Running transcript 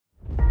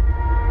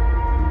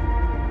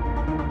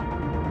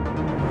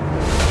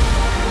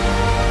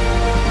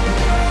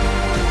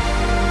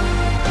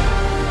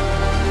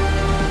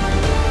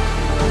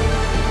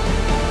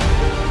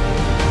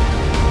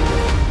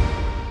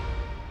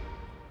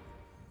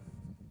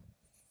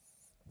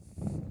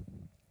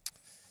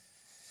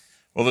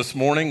Well, this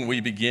morning we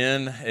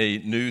begin a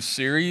new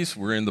series.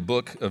 We're in the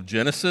book of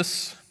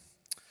Genesis.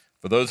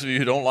 For those of you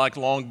who don't like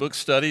long book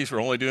studies,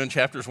 we're only doing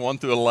chapters 1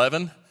 through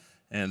 11,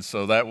 and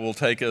so that will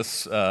take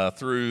us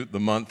through the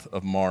month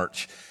of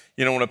March.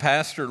 You know, when a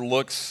pastor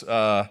looks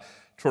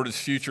toward his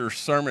future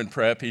sermon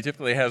prep, he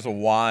typically has a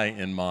why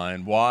in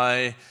mind.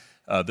 Why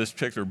this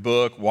particular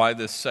book? Why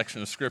this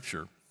section of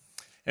Scripture?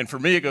 And for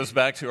me, it goes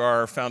back to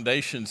our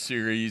foundation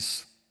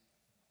series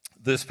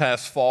this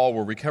past fall,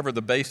 where we covered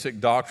the basic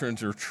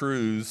doctrines or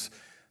truths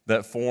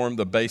that form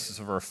the basis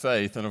of our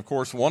faith. And of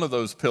course, one of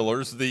those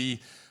pillars, the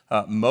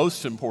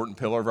most important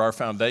pillar of our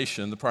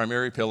foundation, the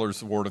primary pillar,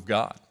 is the Word of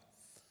God.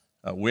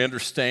 We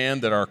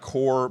understand that our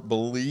core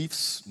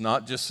beliefs,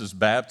 not just as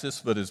Baptists,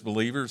 but as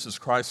believers, as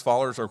Christ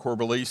followers, our core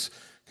beliefs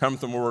come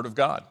from the Word of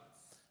God.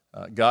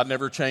 God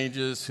never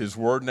changes, His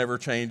Word never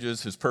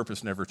changes, His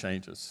purpose never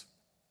changes.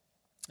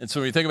 And so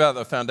when you think about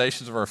the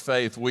foundations of our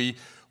faith, we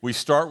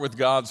start with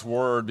God's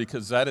Word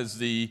because that is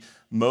the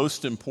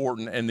most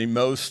important and the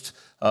most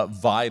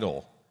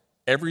vital.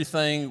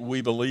 Everything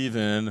we believe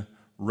in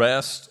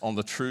rests on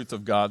the truth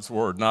of God's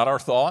Word, not our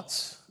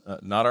thoughts,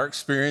 not our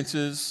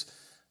experiences,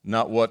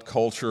 not what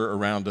culture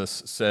around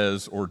us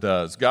says or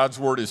does. God's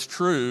Word is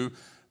true,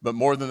 but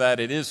more than that,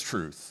 it is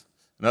truth.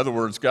 In other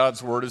words,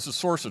 God's Word is the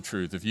source of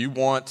truth. If you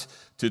want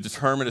to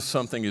determine if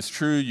something is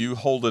true, you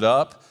hold it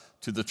up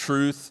to the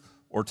truth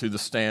or to the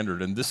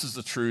standard. And this is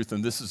the truth,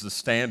 and this is the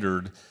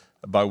standard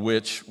by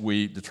which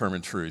we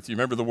determine truth. You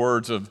remember the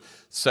words of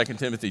 2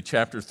 Timothy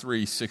chapter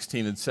 3,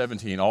 16 and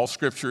 17. All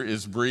Scripture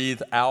is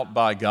breathed out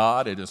by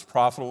God. It is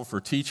profitable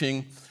for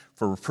teaching,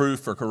 for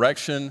reproof, for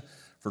correction,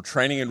 for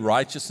training in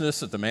righteousness,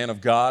 that the man of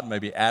God may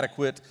be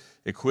adequate,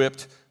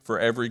 equipped for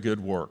every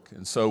good work.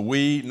 And so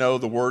we know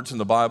the words in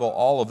the Bible,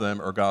 all of them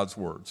are God's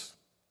words.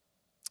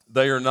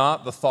 They are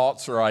not the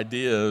thoughts or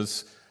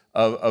ideas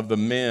of the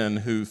men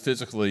who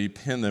physically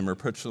pen them or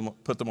put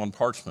them on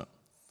parchment.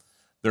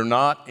 They're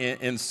not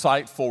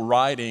insightful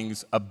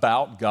writings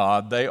about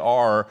God. They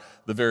are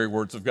the very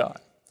words of God.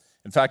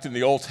 In fact, in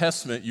the Old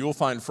Testament, you will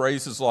find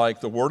phrases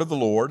like the word of the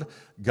Lord,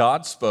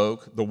 God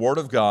spoke, the word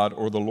of God,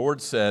 or the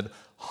Lord said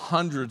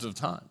hundreds of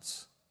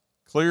times.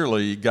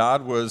 Clearly,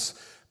 God was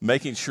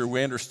making sure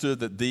we understood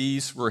that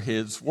these were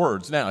His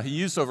words. Now, He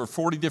used over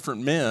 40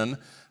 different men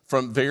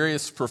from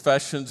various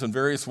professions and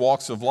various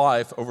walks of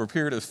life over a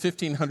period of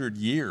 1,500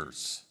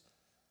 years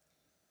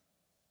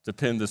to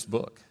pen this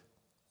book.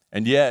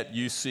 And yet,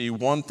 you see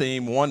one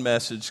theme, one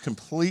message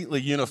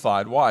completely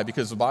unified. Why?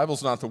 Because the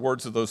Bible's not the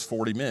words of those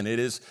 40 men. It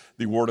is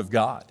the Word of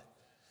God.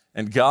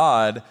 And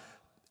God,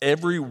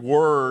 every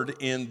word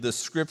in the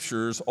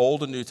Scriptures,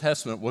 Old and New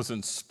Testament, was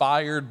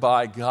inspired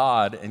by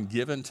God and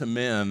given to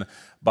men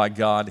by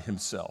God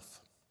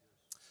Himself.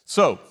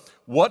 So,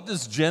 what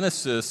does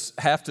Genesis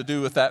have to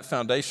do with that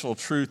foundational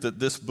truth that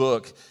this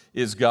book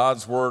is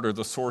God's Word or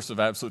the source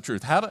of absolute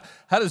truth? How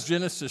does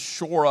Genesis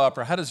shore up,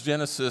 or how does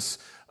Genesis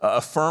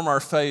affirm our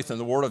faith in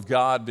the Word of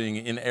God being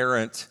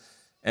inerrant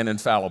and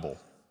infallible?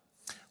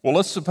 Well,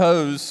 let's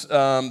suppose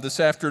this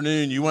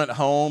afternoon you went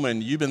home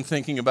and you've been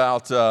thinking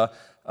about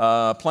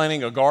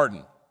planting a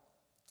garden.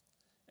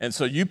 And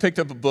so you picked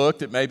up a book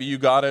that maybe you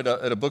got at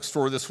a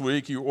bookstore this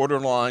week, you ordered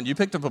online, you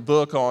picked up a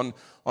book on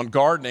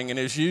gardening, and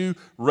as you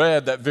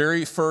read that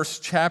very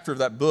first chapter of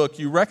that book,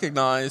 you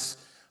recognize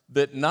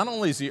that not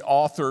only is the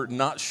author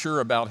not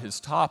sure about his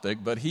topic,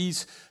 but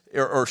he's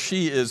or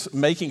she is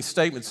making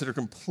statements that are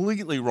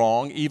completely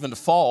wrong, even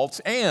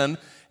false, and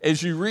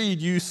as you read,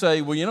 you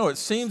say, well, you know, it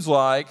seems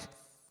like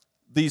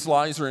these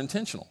lies are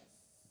intentional.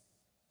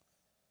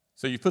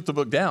 So you put the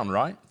book down,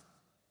 right?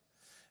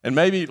 And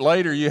maybe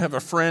later you have a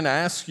friend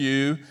ask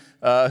you,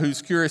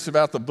 who's curious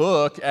about the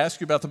book,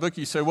 ask you about the book.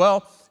 You say,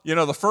 well, you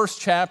know, the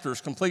first chapter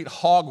is complete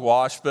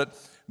hogwash, but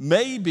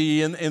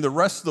maybe in the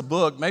rest of the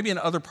book, maybe in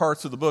other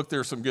parts of the book,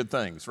 there's some good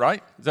things,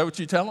 right? Is that what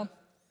you tell them?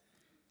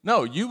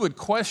 No, you would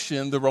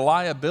question the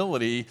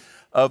reliability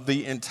of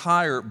the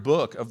entire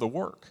book of the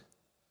work.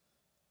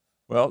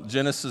 Well,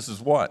 Genesis is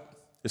what?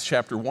 It's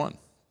chapter 1.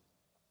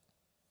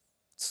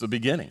 It's the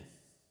beginning.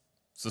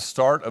 It's the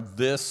start of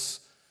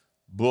this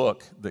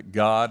book that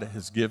God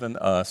has given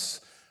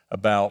us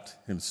about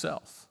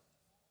Himself.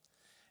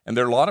 And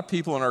there are a lot of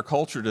people in our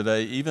culture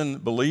today, even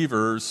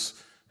believers,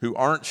 who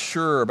aren't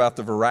sure about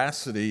the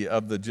veracity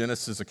of the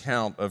Genesis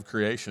account of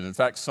creation. In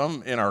fact,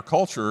 some in our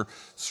culture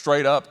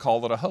straight up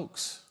call it a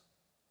hoax.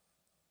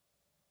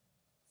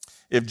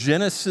 If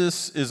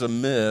Genesis is a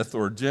myth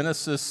or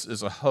Genesis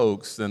is a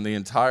hoax, then the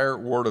entire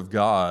Word of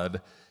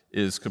God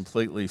is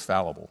completely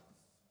fallible.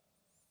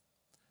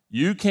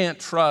 You can't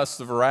trust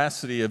the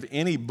veracity of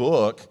any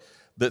book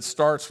that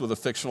starts with a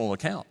fictional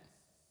account.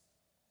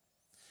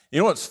 You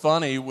know what's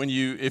funny?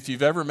 If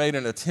you've ever made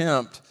an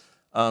attempt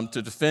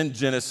to defend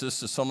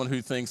Genesis to someone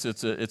who thinks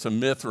it's a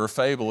myth or a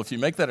fable, if you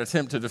make that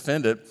attempt to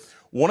defend it,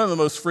 one of the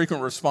most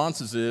frequent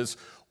responses is,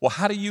 well,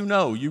 how do you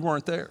know? You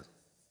weren't there.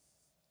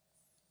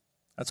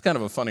 That's kind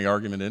of a funny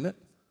argument, isn't it?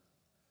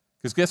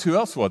 Because guess who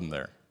else wasn't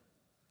there?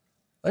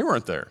 They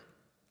weren't there.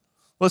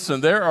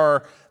 Listen, there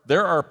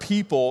are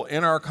people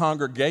in our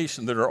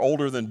congregation that are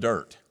older than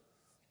dirt.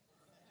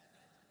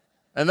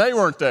 And they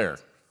weren't there.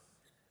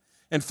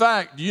 In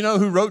fact, do you know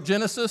who wrote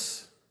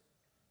Genesis?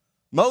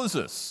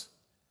 Moses.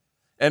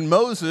 And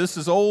Moses,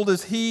 as old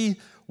as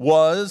he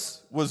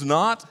was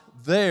not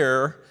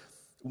there.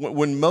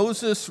 When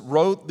Moses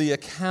wrote the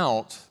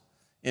account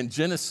in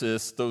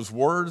Genesis, those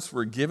words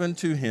were given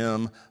to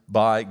him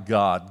by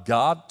God.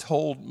 God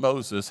told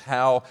Moses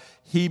how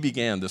he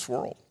began this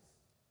world.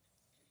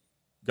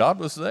 God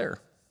was there.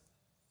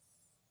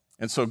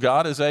 And so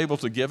God is able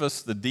to give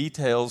us the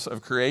details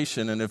of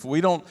creation. And if we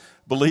don't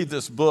believe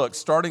this book,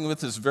 starting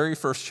with this very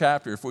first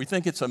chapter, if we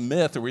think it's a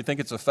myth or we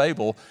think it's a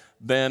fable,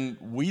 then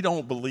we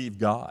don't believe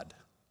God.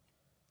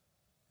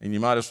 And you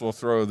might as well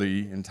throw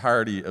the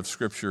entirety of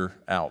Scripture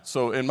out.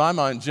 So in my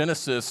mind,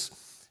 Genesis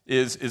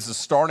is a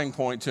starting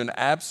point to an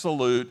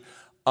absolute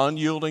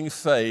unyielding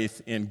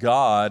faith in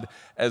God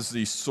as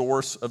the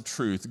source of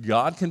truth.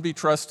 God can be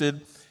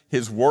trusted.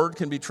 His word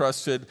can be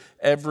trusted,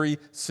 every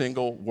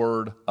single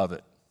word of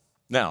it.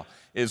 Now,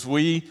 as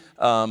we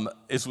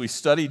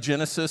study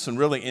Genesis, and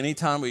really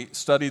anytime we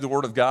study the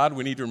Word of God,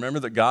 we need to remember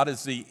that God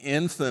is the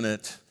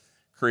infinite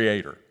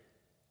creator.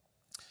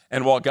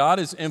 And while God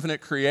is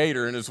infinite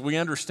creator, and as we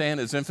understand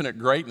His infinite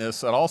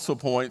greatness, that also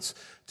points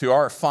to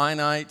our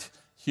finite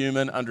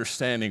human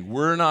understanding.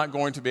 We're not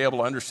going to be able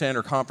to understand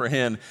or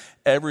comprehend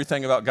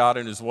everything about God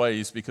and His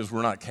ways because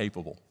we're not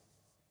capable.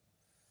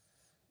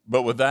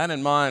 But with that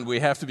in mind, we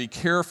have to be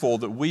careful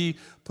that we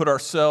put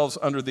ourselves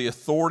under the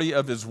authority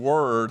of His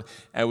Word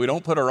and we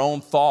don't put our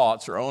own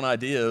thoughts or own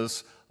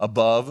ideas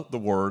above the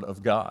Word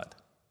of God.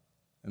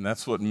 And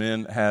that's what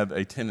men have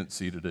a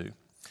tendency to do.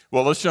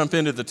 Well, let's jump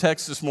into the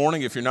text this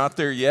morning. If you're not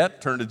there yet,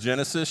 turn to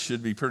Genesis.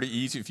 Should be pretty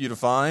easy for you to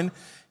find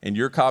in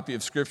your copy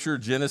of Scripture,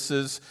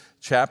 Genesis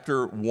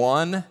chapter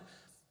 1.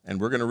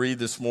 And we're going to read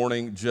this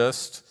morning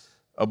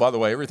oh, by the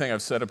way, everything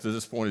I've said up to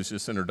this point is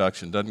just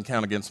introduction. Doesn't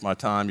count against my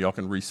time. Y'all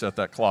can reset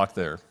that clock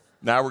there.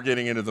 Now we're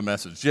getting into the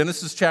message.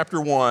 Genesis chapter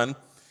 1.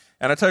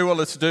 And I tell you what,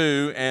 let's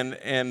do, and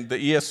the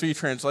ESV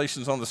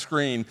translation's on the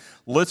screen.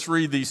 Let's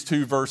read these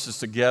two verses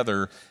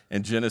together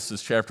in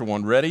Genesis chapter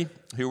 1. Ready?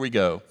 Here we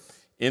go.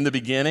 In the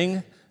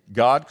beginning,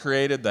 God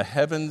created the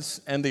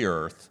heavens and the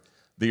earth.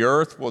 The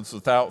earth was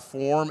without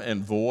form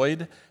and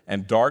void,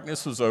 and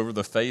darkness was over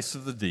the face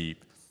of the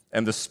deep.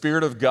 And the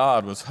Spirit of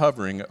God was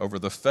hovering over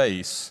the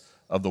face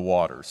of the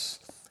waters.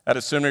 I had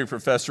a seminary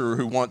professor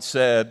who once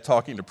said,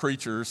 talking to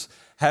preachers,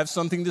 have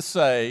something to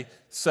say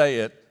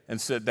it, and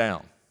sit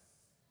down.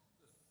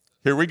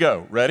 Here we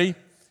go. Ready?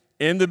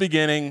 In the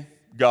beginning,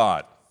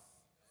 God.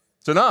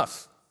 It's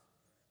enough,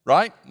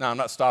 right? No, I'm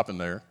not stopping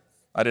there.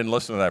 I didn't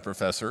listen to that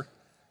professor.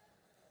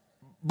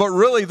 But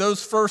really,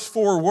 those first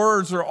four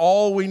words are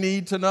all we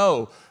need to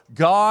know.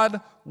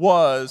 God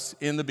was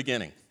in the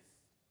beginning.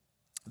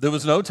 There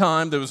was no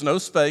time, there was no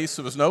space,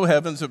 there was no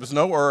heavens, there was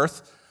no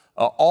earth.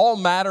 All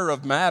matter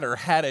of matter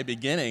had a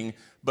beginning,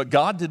 but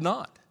God did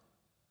not.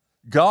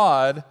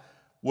 God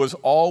was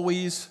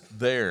always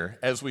there.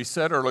 As we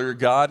said earlier,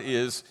 God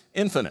is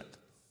infinite.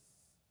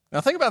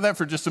 Now think about that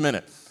for just a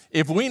minute.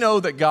 If we know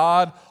that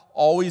God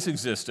always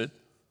existed,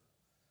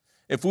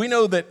 if we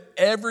know that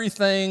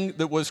everything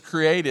that was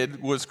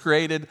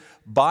created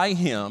by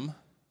Him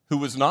who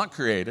was not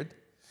created,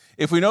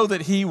 if we know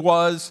that He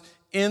was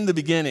in the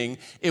beginning,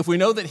 if we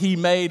know that He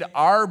made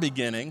our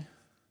beginning,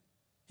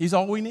 He's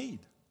all we need.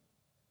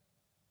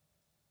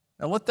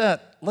 Now let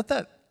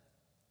that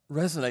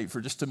resonate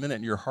for just a minute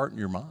in your heart and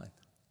your mind.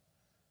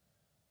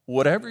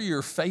 Whatever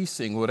you're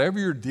facing, whatever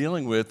you're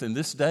dealing with in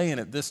this day and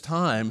at this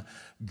time,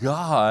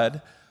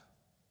 God,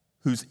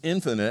 who's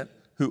infinite,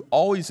 who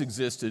always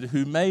existed,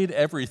 who made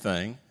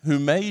everything, who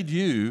made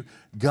you,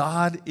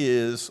 God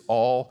is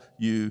all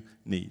you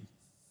need.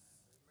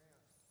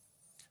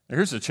 Now,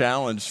 here's a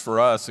challenge for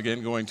us,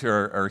 again, going to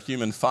our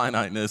human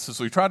finiteness, as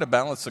we try to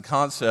balance the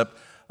concept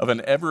of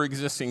an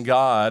ever-existing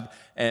God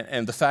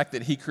and the fact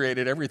that He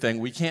created everything.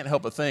 We can't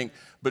help but think,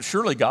 but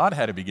surely God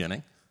had a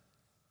beginning.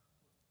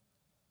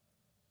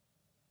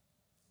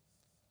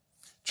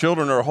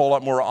 Children are a whole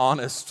lot more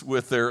honest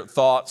with their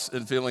thoughts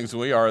and feelings than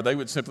we are. They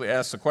would simply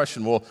ask the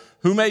question, well,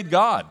 who made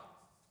God?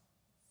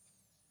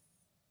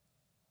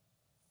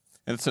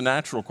 And it's a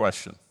natural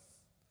question.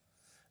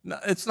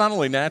 It's not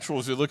only natural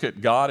as we look at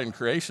God and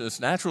creation,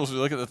 it's natural as we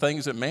look at the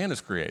things that man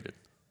has created.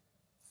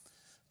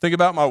 Think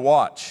about my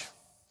watch.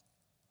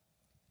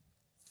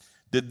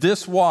 Did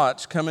this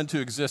watch come into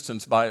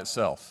existence by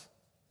itself?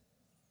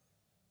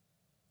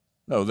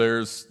 No,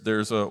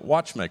 there's a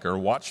watchmaker. A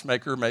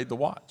watchmaker made the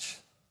watch.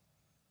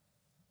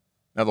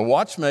 Now, the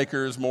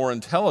watchmaker is more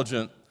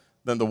intelligent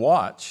than the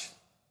watch,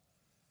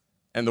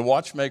 and the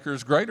watchmaker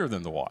is greater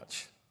than the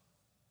watch.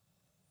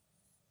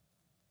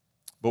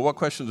 But what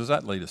question does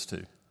that lead us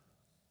to?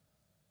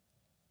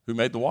 Who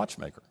made the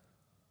watchmaker?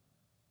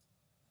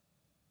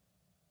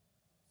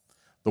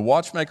 The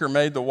watchmaker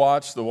made the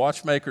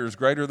watchmaker is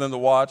greater than the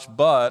watch,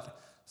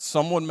 but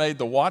someone made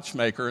the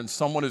watchmaker and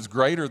someone is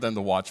greater than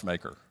the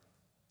watchmaker.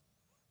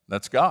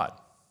 That's God.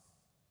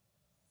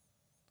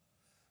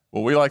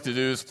 What we like to do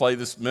is play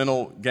this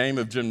mental game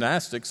of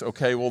gymnastics.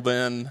 Okay, well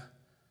then,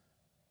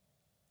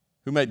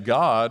 who made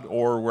God?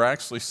 Or we're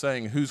actually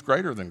saying, who's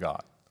greater than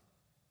God?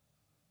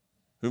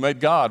 Who made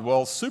God?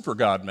 Well, super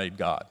God made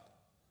God.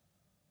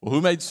 Well,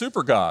 who made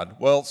super God?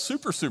 Well,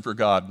 super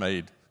God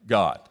made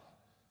God.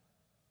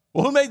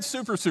 Well, who made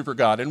super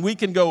God? And we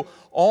can go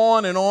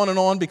on and on and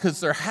on because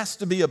there has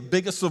to be a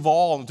biggest of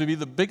all. And to be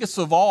the biggest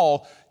of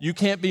all, you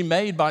can't be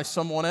made by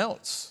someone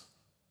else.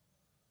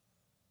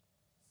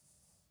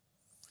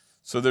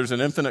 So there's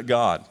an infinite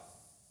God.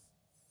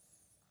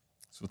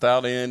 He's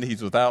without end.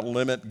 He's without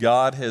limit.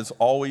 God has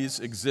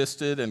always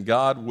existed, and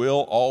God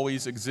will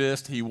always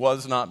exist. He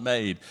was not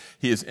made.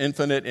 He is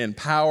infinite in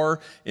power,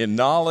 in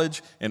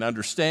knowledge, in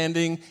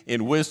understanding,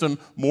 in wisdom.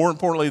 More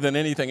importantly than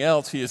anything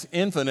else, He is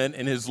infinite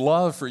in His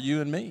love for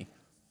you and me.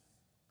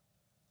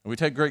 And we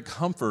take great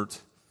comfort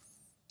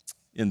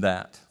in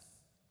that.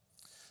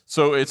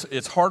 So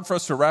it's hard for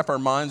us to wrap our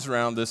minds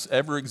around this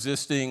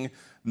ever-existing,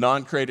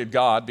 non-created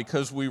God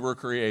because we were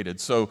created.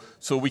 So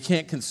we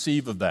can't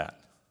conceive of that.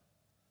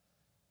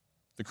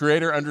 The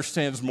Creator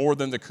understands more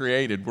than the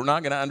created. We're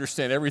not going to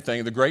understand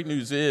everything. The great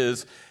news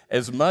is,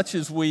 as much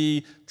as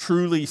we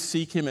truly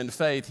seek Him in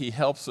faith, He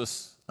helps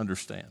us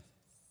understand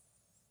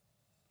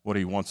what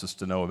He wants us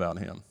to know about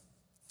Him.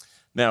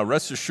 Now,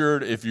 rest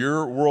assured, if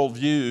your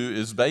worldview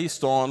is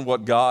based on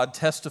what God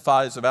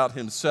testifies about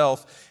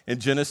Himself in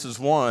Genesis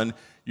 1,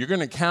 you're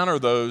going to encounter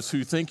those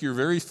who think you're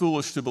very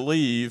foolish to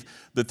believe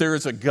that there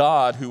is a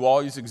God who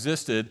always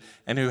existed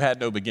and who had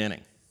no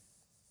beginning.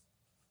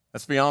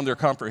 That's beyond their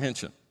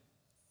comprehension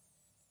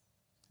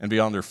and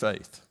beyond their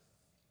faith.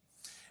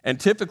 And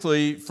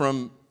typically,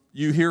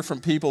 you hear from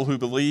people who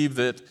believe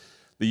that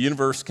the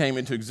universe came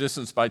into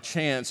existence by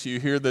chance, you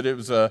hear that it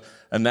was a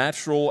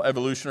natural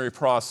evolutionary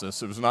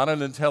process. It was not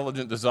an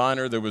intelligent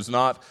designer. There was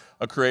not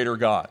a creator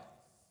God.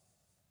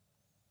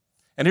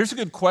 And here's a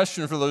good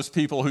question for those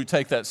people who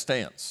take that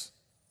stance.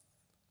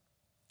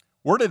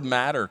 Where did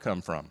matter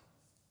come from?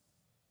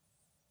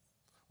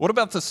 What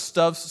about the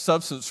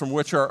substance from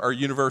which our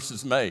universe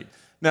is made?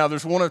 Now,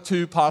 there's one of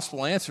two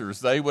possible answers.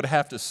 They would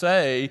have to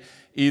say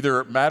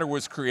either matter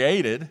was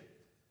created,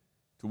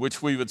 to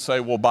which we would say,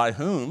 well, by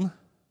whom?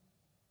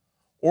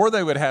 Or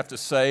they would have to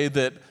say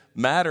that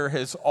matter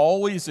has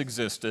always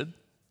existed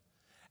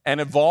and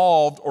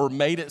evolved or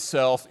made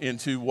itself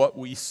into what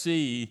we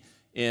see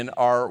in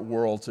our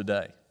world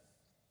today.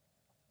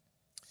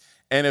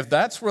 And if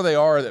that's where they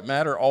are, that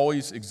matter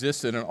always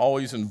existed and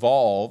always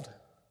evolved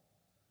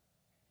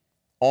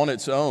on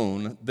its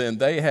own, then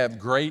they have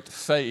great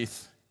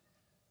faith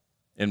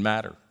in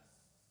matter,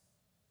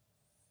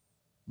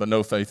 but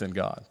no faith in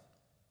God.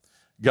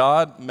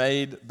 God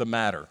made the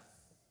matter,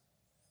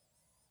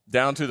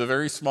 down to the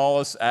very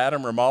smallest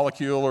atom or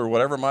molecule or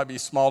whatever might be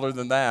smaller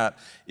than that.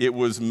 It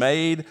was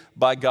made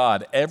by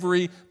God.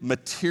 Every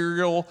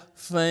material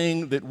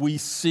thing that we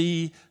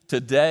see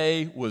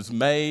today was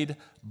made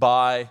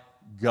by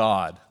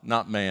God,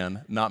 not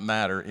man, not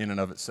matter in and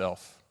of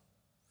itself.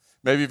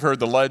 Maybe you've heard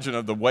the legend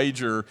of the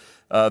wager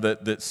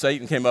that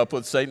Satan came up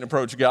with. Satan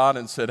approached God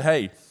and said,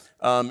 hey,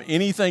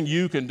 anything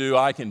you can do,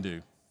 I can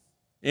do.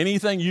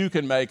 Anything you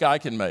can make, I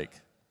can make.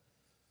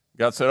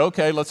 God said,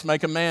 okay, let's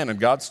make a man. And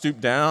God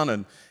stooped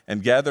down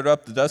and gathered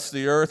up the dust of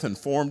the earth and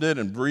formed it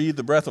and breathed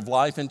the breath of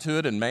life into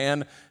it, and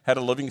man had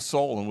a living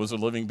soul and was a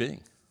living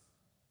being.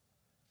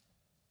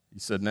 He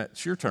said,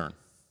 it's your turn.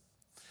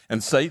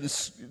 And Satan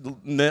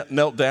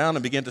knelt down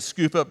and began to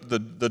scoop up the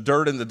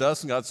dirt and the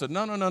dust, and God said,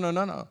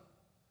 no.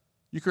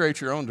 You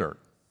create your own dirt.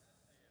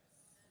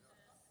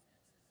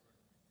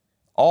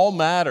 All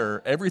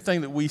matter,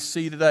 everything that we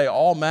see today,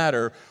 all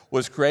matter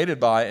was created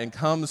by and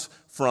comes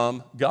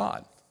from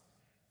God.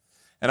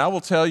 And I will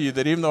tell you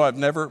that even though I've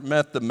never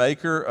met the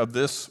maker of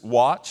this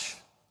watch,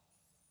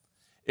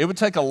 it would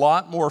take a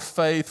lot more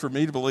faith for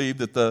me to believe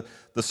that the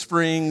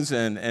springs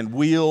and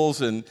wheels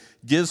and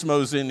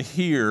gizmos in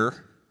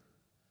here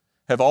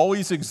have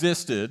always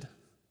existed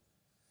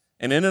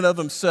and in and of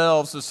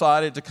themselves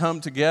decided to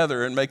come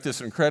together and make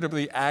this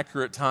incredibly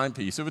accurate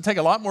timepiece. It would take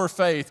a lot more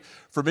faith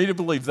for me to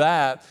believe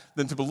that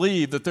than to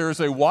believe that there is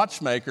a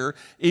watchmaker,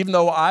 even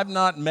though I've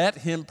not met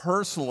him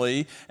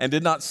personally and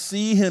did not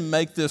see him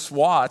make this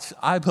watch.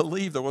 I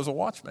believe there was a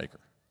watchmaker.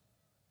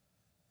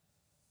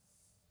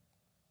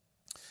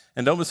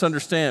 And don't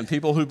misunderstand,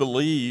 people who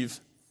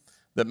believe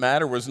that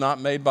matter was not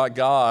made by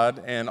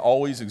God and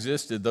always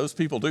existed, those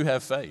people do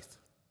have faith.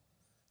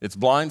 It's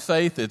blind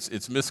faith,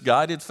 it's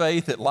misguided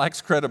faith, it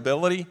lacks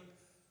credibility.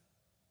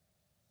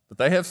 But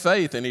they have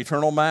faith in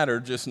eternal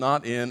matter, just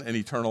not in an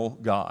eternal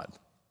God.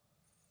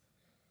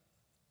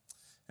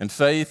 And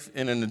faith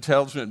in an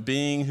intelligent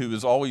being who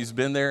has always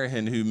been there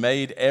and who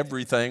made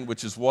everything,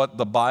 which is what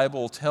the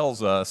Bible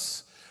tells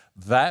us,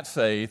 that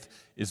faith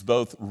is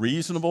both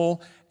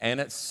reasonable and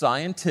it's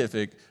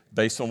scientific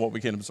based on what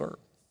we can observe.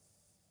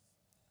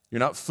 You're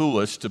not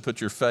foolish to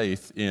put your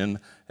faith in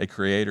a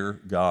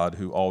creator God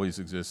who always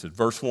existed.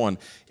 Verse 1,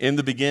 in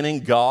the beginning,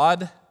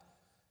 God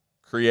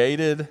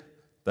created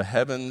the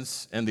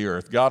heavens and the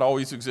earth. God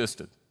always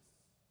existed.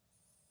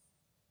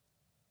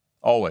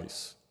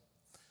 Always.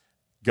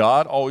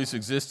 God always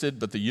existed,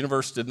 but the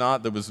universe did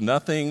not. There was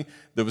nothing.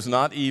 There was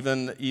not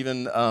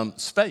even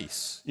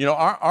space. You know,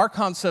 our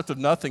concept of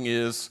nothing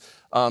is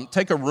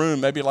take a room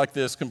maybe like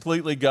this,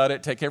 completely gut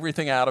it, take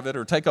everything out of it,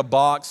 or take a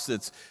box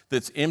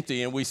that's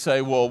empty, and we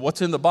say, well,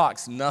 what's in the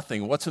box?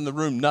 Nothing. What's in the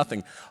room?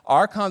 Nothing.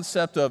 Our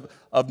concept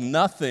of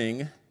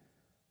nothing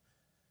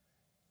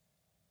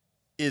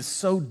is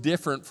so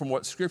different from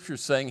what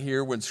Scripture's saying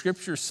here. When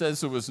Scripture says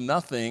there was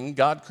nothing,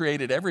 God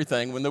created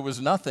everything. When there was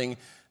nothing,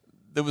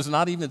 there was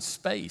not even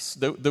space.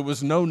 There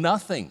was no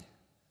nothing.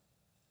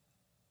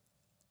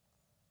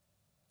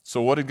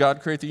 So what did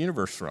God create the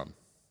universe from?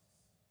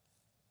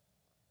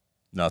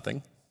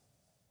 Nothing.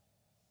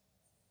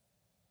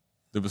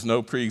 There was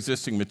no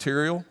pre-existing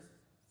material.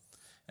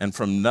 And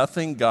from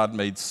nothing, God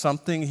made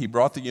something. He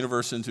brought the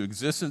universe into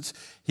existence.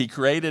 He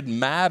created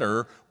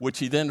matter, which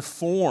he then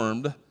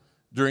formed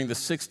during the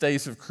 6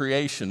 days of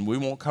creation. We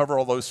won't cover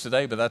all those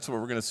today, but that's what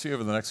we're going to see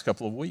over the next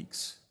couple of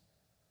weeks.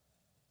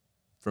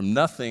 From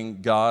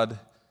nothing, God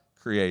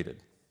created.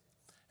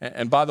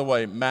 And by the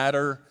way,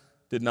 matter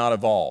did not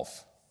evolve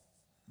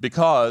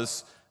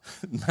because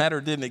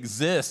matter didn't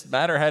exist.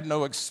 Matter had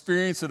no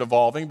experience at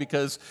evolving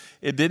because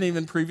it didn't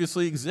even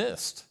previously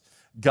exist.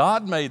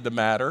 God made the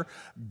matter.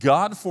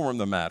 God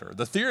formed the matter.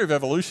 The theory of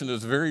evolution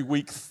is a very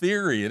weak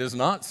theory. It is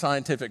not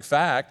scientific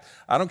fact.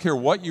 I don't care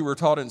what you were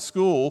taught in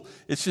school.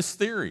 It's just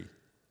theory.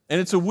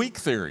 And it's a weak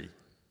theory.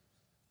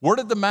 Where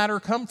did the matter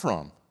come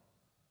from?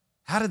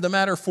 How did the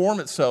matter form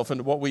itself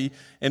into what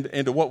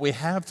we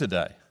have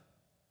today?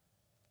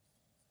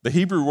 The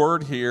Hebrew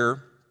word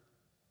here,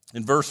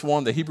 in verse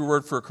 1, the Hebrew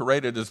word for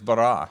created is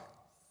bara.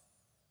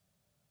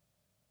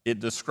 It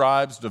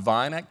describes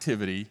divine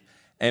activity,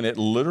 and it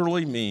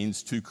literally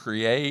means to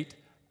create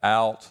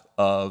out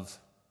of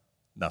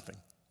nothing.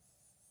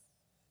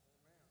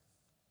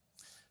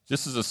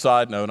 Just as a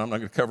side note, I'm not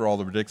going to cover all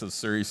the ridiculous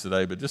series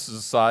today, but just as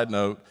a side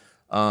note,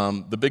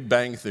 the Big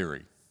Bang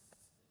Theory.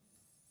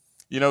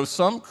 You know,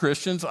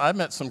 I've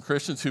met some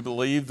Christians who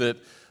believe that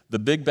the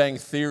Big Bang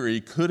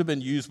Theory could have been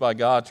used by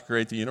God to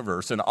create the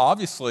universe. And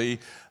obviously,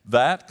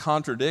 that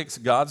contradicts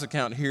God's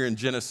account here in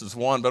Genesis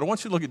 1. But I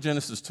want you to look at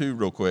Genesis 2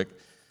 real quick.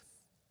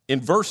 In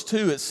verse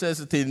 2, it says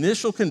that the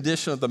initial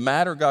condition of the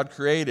matter God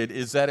created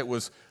is that it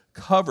was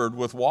covered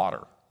with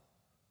water.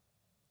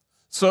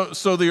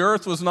 So the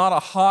earth was not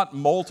a hot,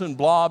 molten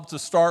blob to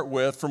start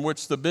with from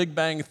which the Big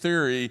Bang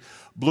Theory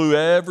blew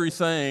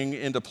everything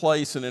into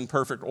place and in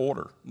perfect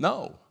order.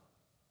 No.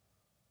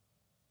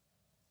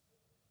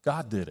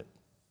 God did it.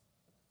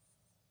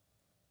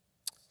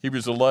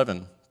 Hebrews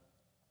 11,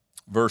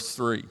 verse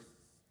 3.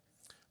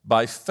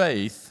 By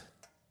faith,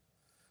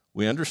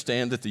 we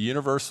understand that the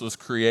universe was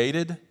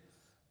created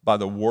by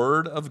the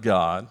Word of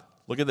God.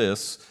 Look at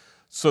this.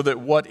 So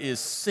that what is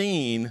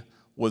seen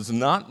was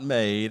not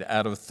made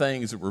out of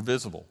things that were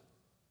visible.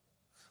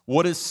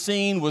 What is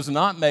seen was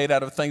not made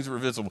out of things that were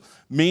visible.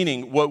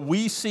 Meaning, what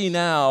we see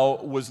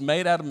now was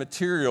made out of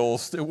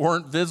materials that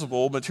weren't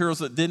visible, materials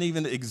that didn't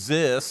even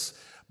exist.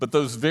 But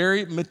those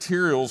very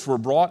materials were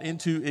brought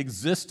into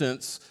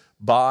existence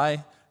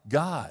by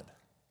God.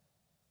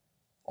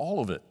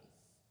 All of it.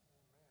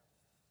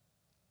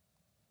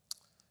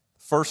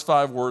 First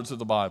 5 words of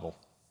the Bible.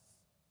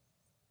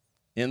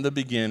 In the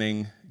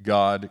beginning,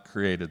 God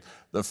created.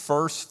 The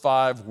first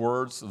 5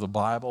 words of the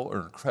Bible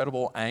are an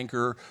incredible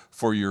anchor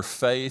for your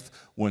faith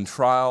when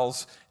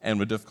trials and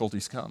when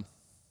difficulties come.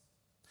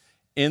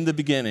 In the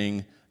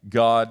beginning,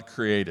 God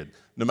created.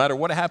 No matter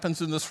what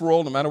happens in this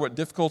world, no matter what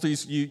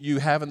difficulties you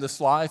have in this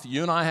life,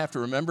 you and I have to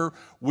remember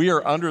we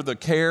are under the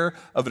care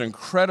of an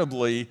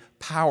incredibly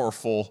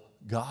powerful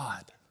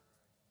God.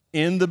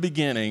 In the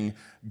beginning,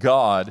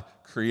 God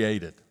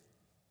created.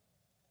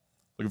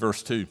 Look at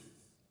verse 2. It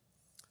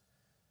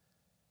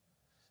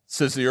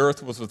says the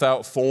earth was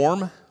without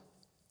form,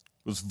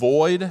 was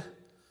void,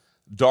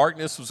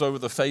 darkness was over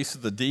the face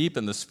of the deep,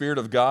 and the Spirit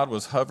of God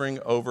was hovering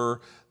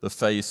over the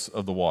face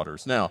of the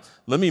waters. Now,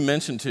 let me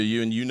mention to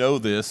you, and you know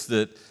this,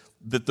 that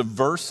the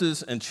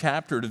verses and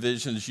chapter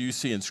divisions you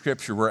see in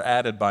Scripture were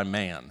added by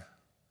man.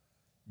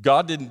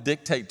 God didn't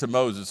dictate to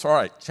Moses, all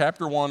right,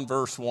 chapter 1,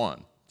 verse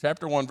 1,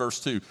 chapter 1,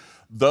 verse 2.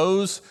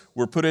 Those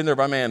were put in there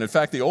by man. In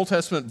fact, the Old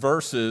Testament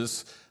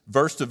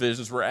verse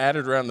divisions were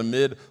added around the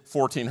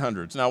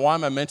mid-1400s. Now, why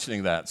am I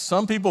mentioning that?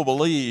 Some people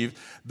believe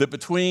that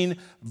between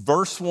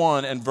verse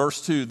 1 and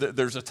verse 2, that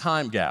there's a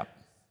time gap.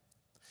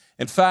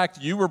 In fact,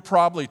 you were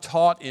probably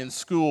taught in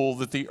school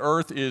that the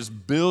earth is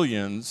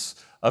billions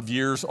of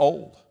years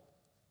old.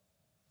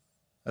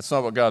 That's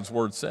not what God's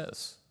word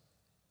says.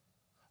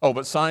 Oh,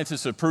 but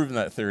scientists have proven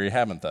that theory,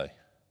 haven't they?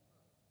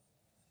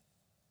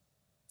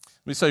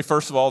 Let me say,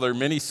 first of all, there are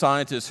many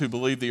scientists who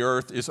believe the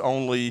earth is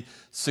only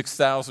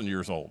 6,000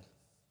 years old.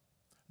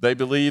 They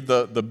believe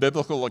the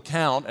biblical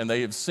account, and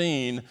they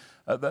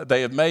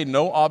have made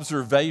no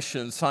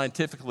observation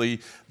scientifically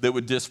that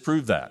would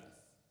disprove that.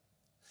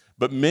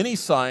 But many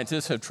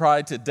scientists have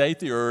tried to date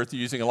the earth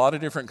using a lot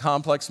of different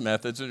complex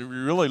methods, and if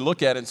you really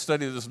look at it and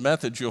study those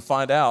methods, you'll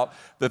find out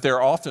that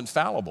they're often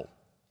fallible.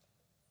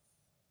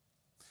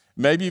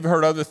 Maybe you've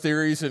heard other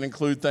theories that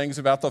include things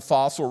about the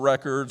fossil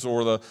records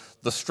or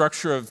the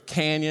structure of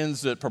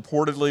canyons that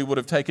purportedly would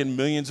have taken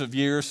millions of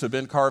years to have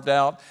been carved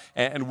out.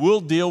 And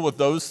we'll deal with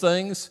those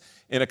things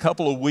in a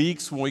couple of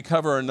weeks when we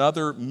cover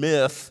another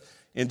myth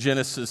in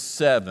Genesis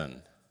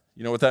 7.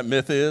 You know what that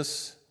myth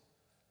is?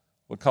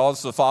 What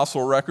caused the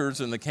fossil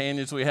records and the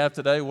canyons we have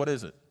today? What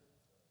is it?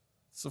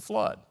 It's the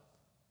flood.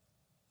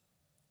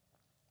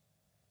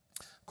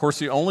 Of course,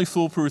 the only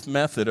foolproof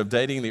method of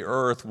dating the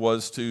earth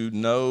was to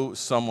know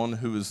someone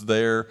who was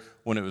there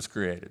when it was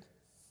created.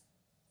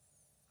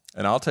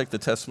 And I'll take the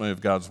testimony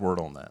of God's word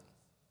on that.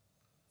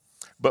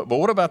 But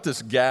what about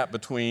this gap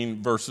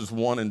between verses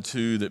 1 and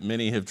 2 that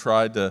many have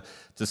tried to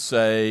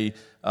say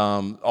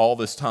all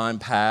this time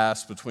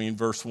passed between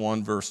verse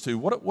 1, verse 2?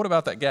 What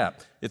about that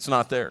gap? It's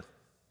not there.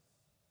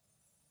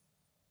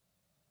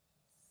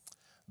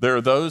 There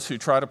are those who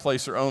try to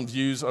place their own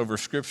views over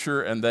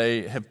Scripture, and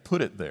they have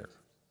put it there.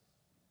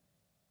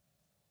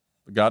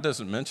 But God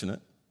doesn't mention it.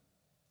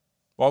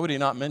 Why would he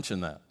not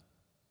mention that?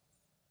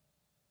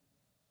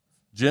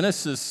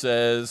 Genesis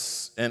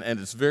says, and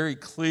it's very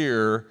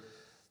clear,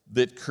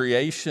 that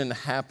creation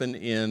happened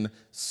in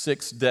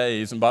 6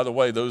 days. And by the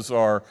way, those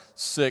are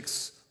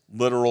 6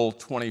 literal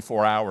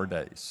 24-hour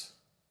days.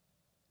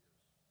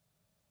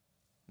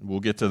 We'll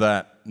get to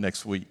that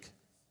next week.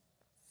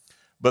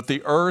 But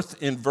the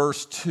earth in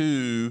verse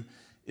 2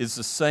 is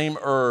the same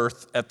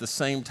earth at the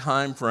same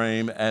time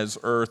frame as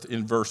earth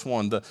in verse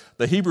 1.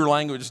 The Hebrew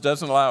language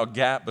doesn't allow a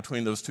gap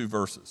between those two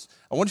verses.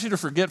 I want you to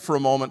forget for a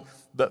moment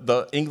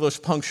the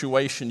English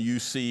punctuation you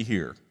see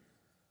here.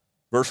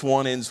 Verse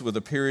 1 ends with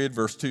a period,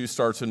 verse 2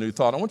 starts a new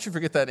thought. I want you to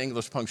forget that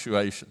English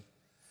punctuation.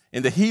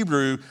 In the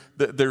Hebrew,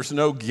 there's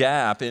no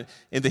gap. In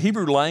the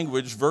Hebrew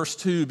language, verse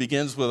 2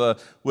 begins with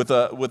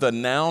a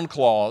noun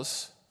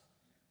clause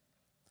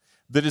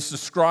that is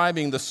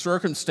describing the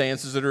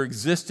circumstances that are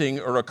existing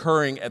or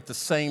occurring at the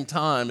same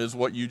time as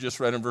what you just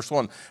read in verse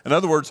 1. In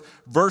other words,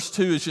 verse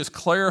 2 is just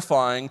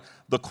clarifying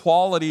the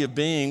quality of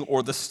being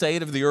or the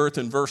state of the earth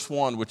in verse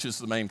 1, which is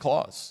the main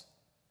clause.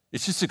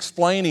 It's just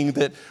explaining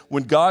that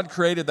when God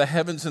created the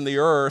heavens and the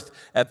earth,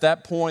 at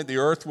that point the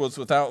earth was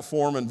without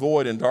form and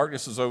void, and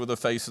darkness was over the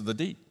face of the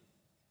deep.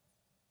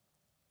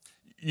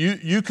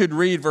 You could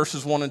read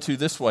verses 1 and 2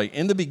 this way.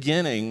 In the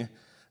beginning,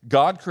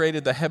 God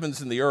created the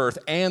heavens and the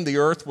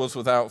earth was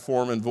without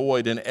form and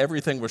void, and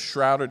everything was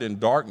shrouded in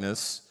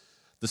darkness.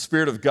 The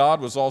Spirit of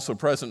God was also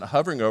present,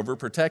 hovering over,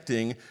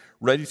 protecting,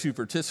 ready to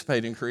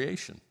participate in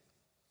creation.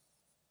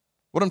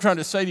 What I'm trying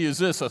to say to you is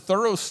this: a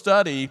thorough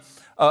study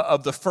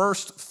of the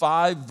first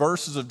 5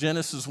 verses of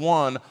Genesis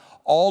 1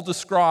 all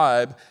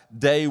describe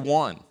day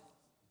 1.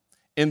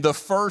 In the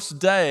first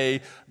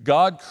day,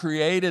 God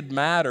created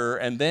matter,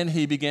 and then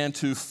he began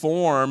to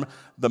form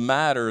the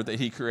matter that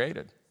he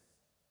created.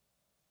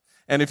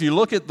 And if you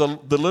look at the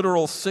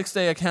literal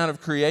 6-day account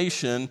of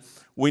creation,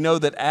 we know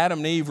that Adam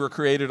and Eve were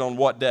created on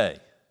what day?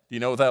 Do you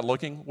know without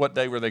looking? What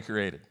day were they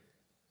created?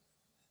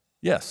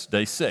 Yes,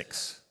 day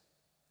 6.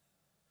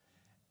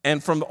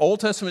 And from the Old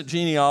Testament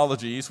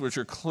genealogies, which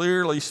are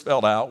clearly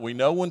spelled out, we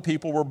know when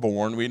people were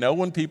born, we know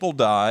when people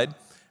died.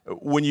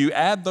 When you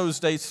add those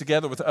dates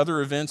together with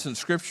other events in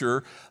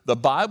Scripture, the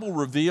Bible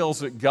reveals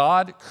that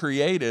God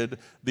created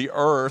the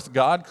earth,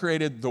 God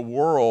created the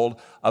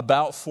world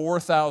about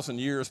 4,000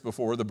 years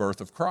before the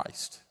birth of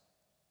Christ.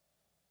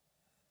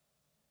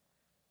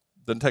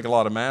 Doesn't take a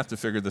lot of math to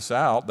figure this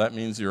out. That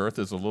means the earth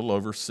is a little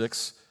over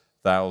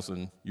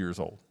 6,000 years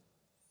old.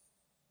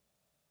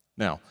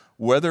 Now,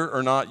 whether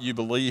or not you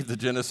believe the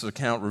Genesis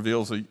account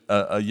reveals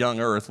a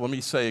young earth, let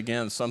me say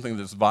again something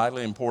that's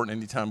vitally important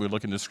anytime we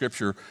look into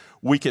Scripture.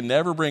 We can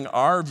never bring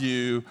our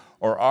view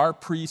or our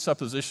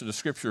presupposition to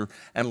Scripture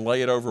and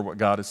lay it over what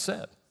God has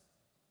said.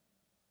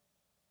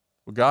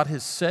 What God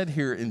has said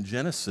here in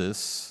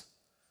Genesis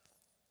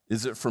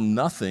is that from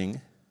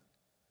nothing,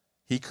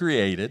 he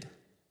created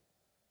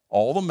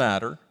all the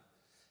matter.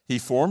 He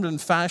formed and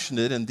fashioned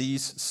it in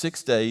these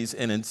 6 days,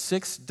 and in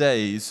 6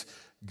 days,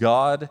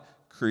 God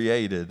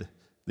created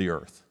the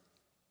earth.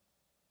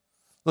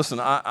 Listen,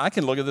 I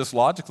can look at this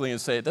logically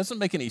and say it doesn't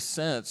make any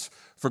sense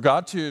for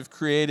God to have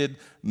created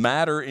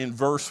matter in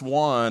verse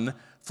 1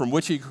 from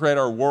which he created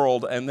our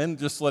world and then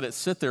just let it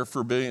sit there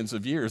for billions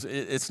of years.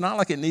 It's not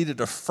like it needed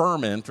to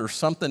ferment or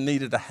something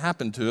needed to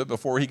happen to it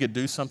before he could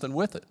do something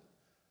with it.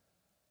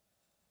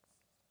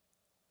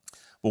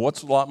 But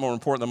what's a lot more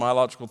important than my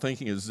logical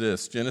thinking is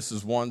this.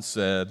 Genesis 1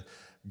 said,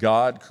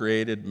 God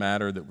created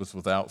matter that was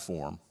without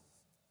form.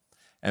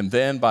 And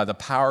then by the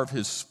power of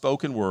his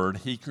spoken word,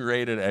 he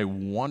created a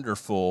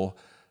wonderful,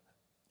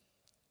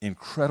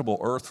 incredible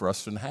earth for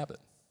us to inhabit.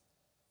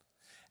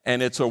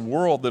 And it's a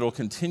world that will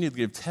continue to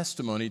give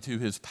testimony to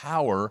his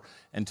power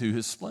and to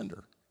his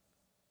splendor.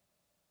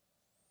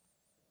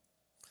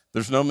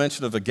 There's no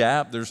mention of a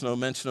gap. There's no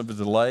mention of a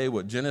delay.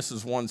 What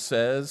Genesis 1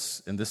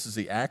 says, and this is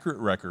the accurate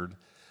record,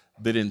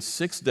 that in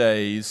 6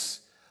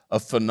 days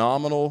of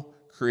phenomenal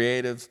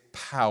creative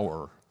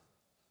power,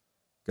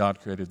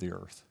 God created the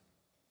earth.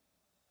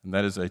 And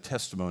that is a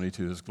testimony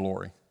to his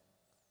glory,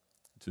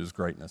 to his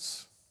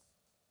greatness.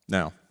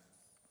 Now,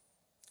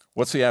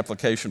 What's the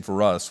application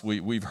for us?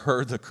 We've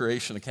heard the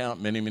creation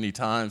account many, many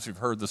times. We've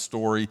heard the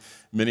story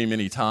many,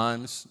 many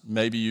times.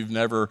 Maybe you've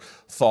never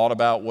thought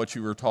about what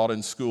you were taught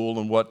in school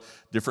and what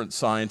different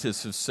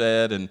scientists have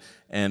said,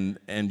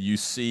 and you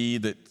see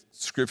that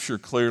Scripture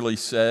clearly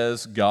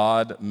says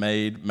God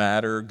made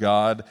matter,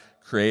 God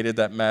created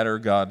that matter,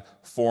 God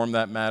formed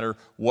that matter.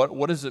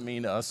 What does it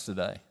mean to us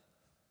today?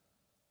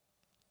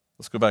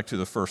 Let's go back to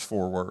the first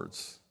 4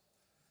 words.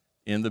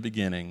 In the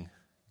beginning,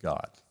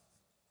 God.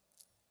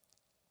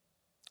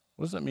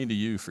 What does that mean to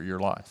you for your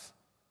life?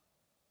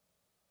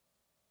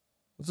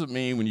 What does it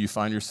mean when you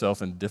find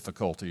yourself in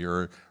difficulty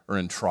or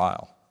in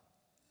trial?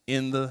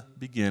 In the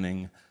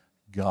beginning,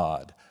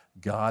 God.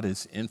 God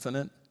is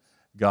infinite.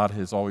 God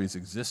has always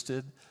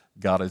existed.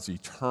 God is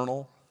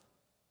eternal.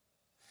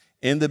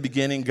 In the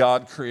beginning,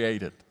 God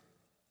created.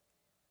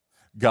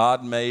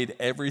 God made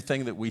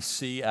everything that we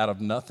see out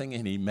of nothing,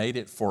 and He made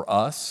it for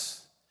us.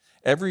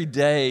 Every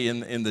day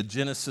in the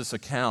Genesis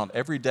account,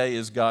 every day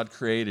as God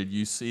created,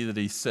 you see that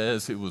He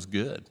says it was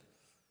good.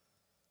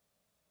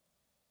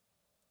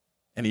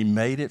 And He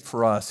made it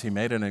for us. He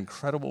made an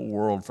incredible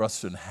world for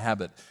us to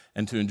inhabit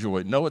and to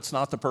enjoy. No, it's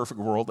not the perfect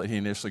world that He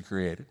initially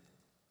created.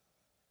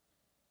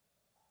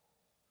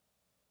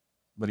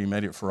 But He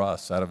made it for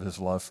us out of His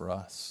love for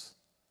us.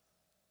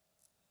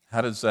 How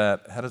does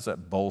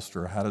that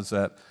bolster? How does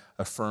that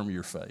affirm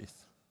your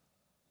faith?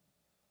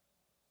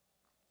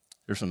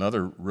 Here's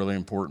another really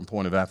important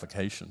point of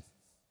application.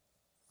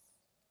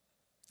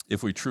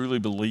 If we truly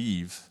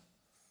believe,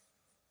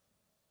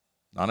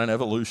 not in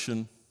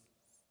evolution,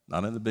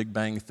 not in the Big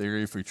Bang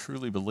Theory, if we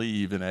truly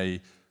believe in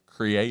a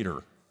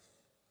creator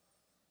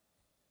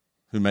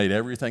who made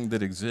everything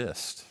that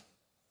exists,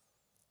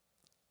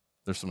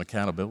 there's some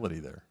accountability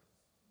there.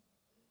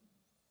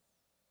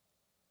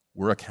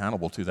 We're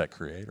accountable to that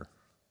creator.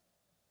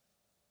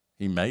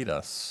 He made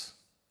us.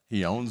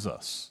 He owns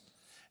us.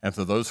 And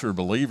for those who are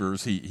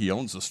believers, he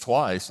owns us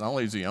twice. Not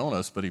only does He own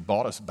us, but He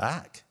bought us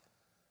back.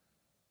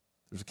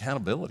 There's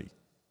accountability.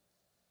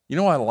 You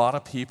know why a lot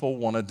of people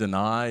want to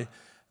deny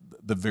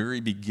the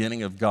very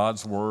beginning of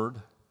God's Word,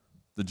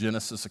 the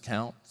Genesis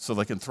account, so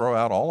they can throw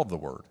out all of the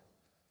Word?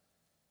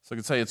 So they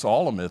can say it's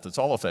all a myth, it's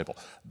all a fable.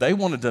 They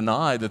want to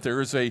deny that there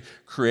is a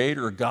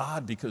creator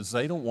God because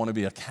they don't want to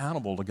be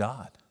accountable to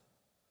God.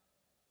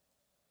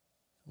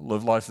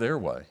 Live life their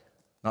way,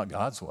 not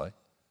God's way.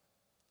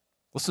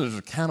 Listen, there's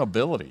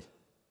accountability.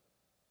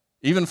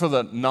 Even for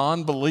the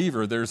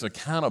non-believer, there's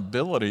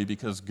accountability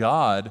because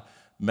God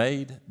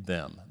made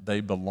them.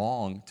 They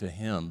belong to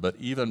Him. But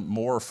even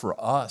more for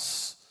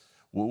us,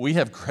 we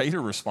have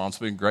greater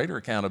responsibility and greater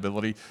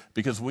accountability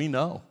because we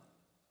know.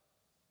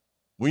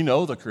 We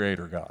know the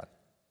Creator God.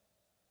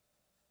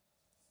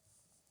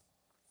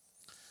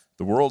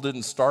 The world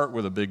didn't start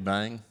with a big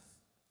bang,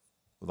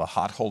 with a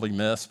hot, holy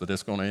mess, but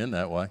it's going to end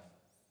that way.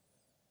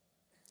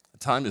 The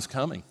time is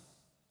coming.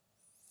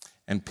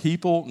 And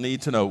people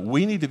need to know.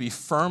 We need to be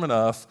firm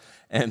enough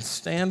and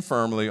stand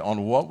firmly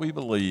on what we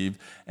believe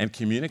and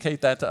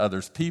communicate that to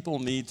others. People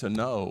need to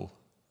know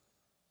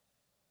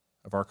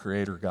of our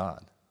Creator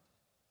God.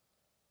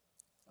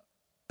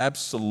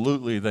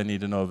 Absolutely, they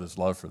need to know of His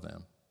love for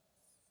them.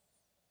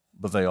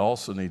 But they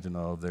also need to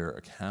know of their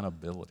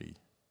accountability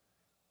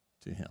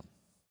to Him.